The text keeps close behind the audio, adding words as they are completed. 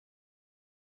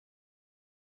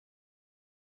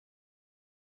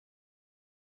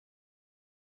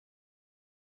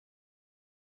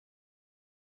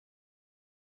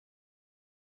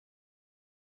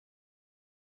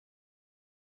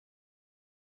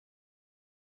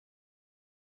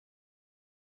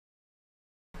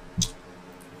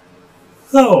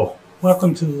Hello,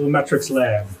 welcome to the Lumetrics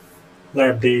Lab.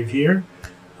 Lab Dave here.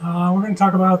 We're going to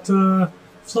talk about flow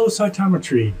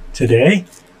cytometry today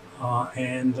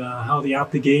and how the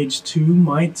OptiGauge II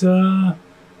might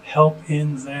help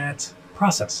in that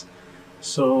process.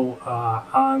 So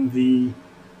on the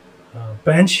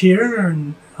bench here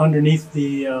and underneath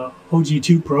the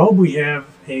OG2 probe we have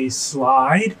a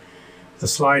slide. The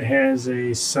slide has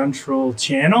a central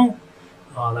channel.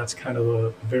 That's kind of a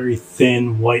very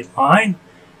thin white line.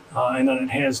 And then it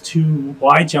has two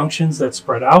Y junctions that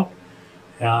spread out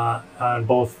on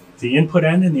both the input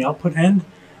end and the output end.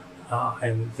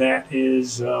 And that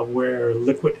is where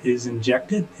liquid is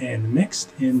injected and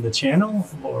mixed in the channel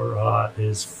or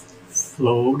is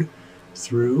flowed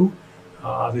through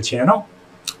the channel.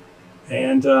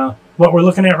 And what we're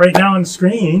looking at right now on the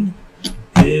screen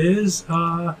is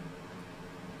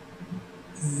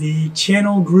the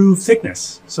channel groove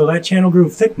thickness. So that channel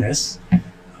groove thickness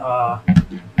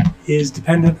is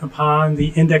dependent upon the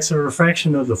index of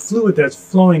refraction of the fluid that's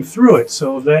flowing through it.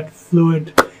 So if that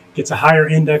fluid gets a higher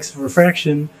index of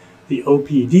refraction, the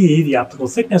OPD, the optical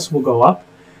thickness, will go up,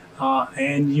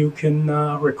 and you can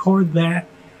record that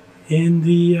in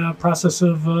the process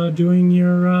of doing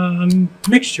your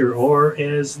mixture, or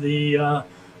as the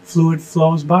fluid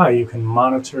flows by. You can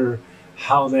monitor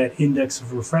how that index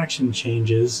of refraction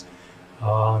changes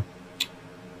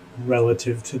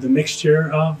relative to the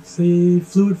mixture of the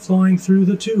fluid flowing through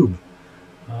the tube.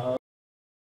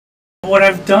 What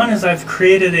I've done is I've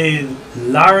created a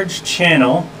large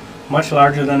channel, much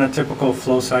larger than a typical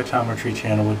flow cytometry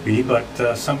channel would be,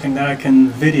 but something that I can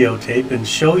videotape and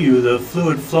show you the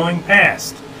fluid flowing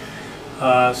past.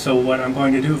 So what I'm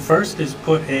going to do first is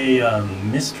put a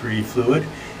mystery fluid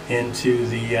into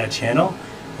the channel.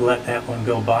 Let that one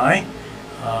go by.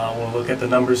 We'll look at the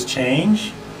numbers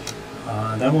change.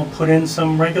 Then we'll put in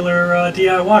some regular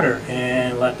DI water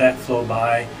and let that flow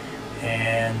by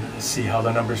and see how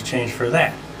the numbers change for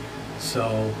that.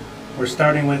 So we're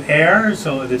starting with air,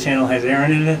 so the channel has air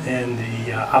in it, and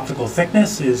the optical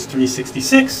thickness is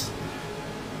 366.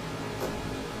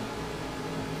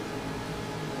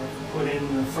 Put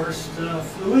in the first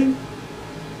fluid.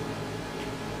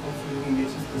 Hopefully we can get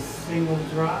just a single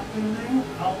drop in there.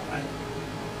 Oh, I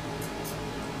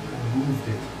moved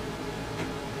it.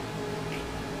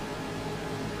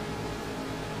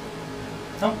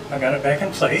 Oh, I got it back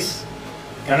in place.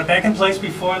 Got it back in place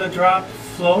before the drop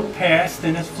flowed past,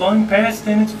 and it's flowing past,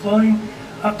 and it's flowing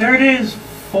up. There it is,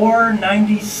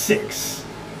 496.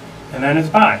 And then it's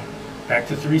back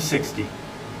to 360.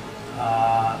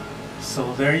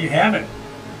 So there you have it.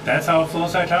 That's how a flow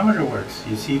cytometer works.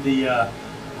 You see the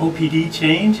OPD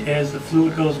change as the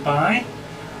fluid goes by.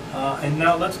 And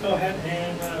now let's go ahead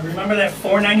and remember that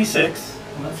 496.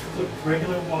 And let's put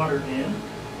regular water in.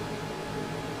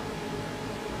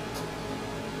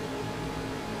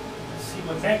 Let's see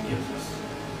what that gives us.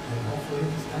 And hopefully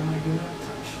this time I do not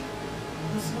touch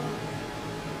this line.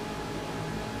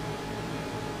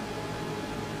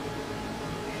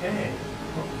 Okay.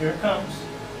 Oh, here it comes.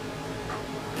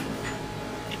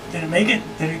 Did it make it?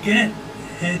 Did it get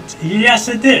it? Yes,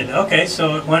 it did. Okay,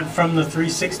 so it went from the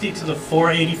 360 to the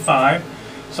 485.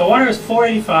 So water is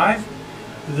 485.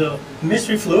 The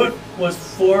mystery fluid was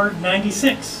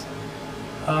 496.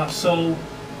 So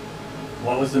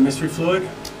what was the mystery fluid?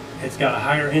 It's got a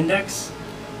higher index.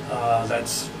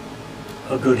 That's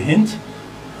a good hint.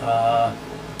 All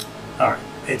right,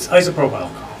 it's isopropyl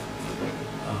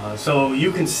alcohol. So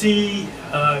you can see,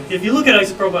 if you look at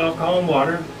isopropyl alcohol and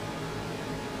water,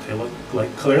 they look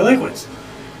like clear liquids.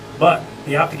 But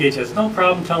the OptiGauge has no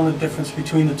problem telling the difference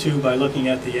between the two by looking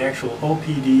at the actual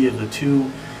OPD of the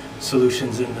two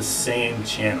solutions in the same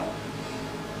channel.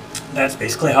 That's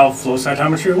basically how flow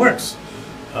cytometry works.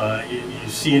 You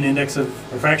see an index of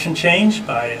refraction change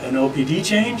by an OPD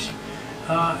change,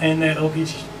 and that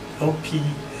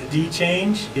OPD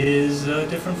change is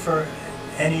different for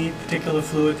any particular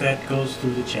fluid that goes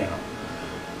through the channel.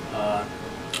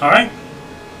 Alright,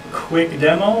 quick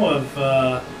demo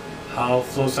of how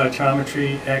flow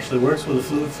cytometry actually works with a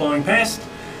fluid flowing past.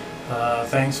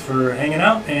 Thanks for hanging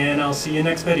out, and I'll see you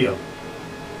next video.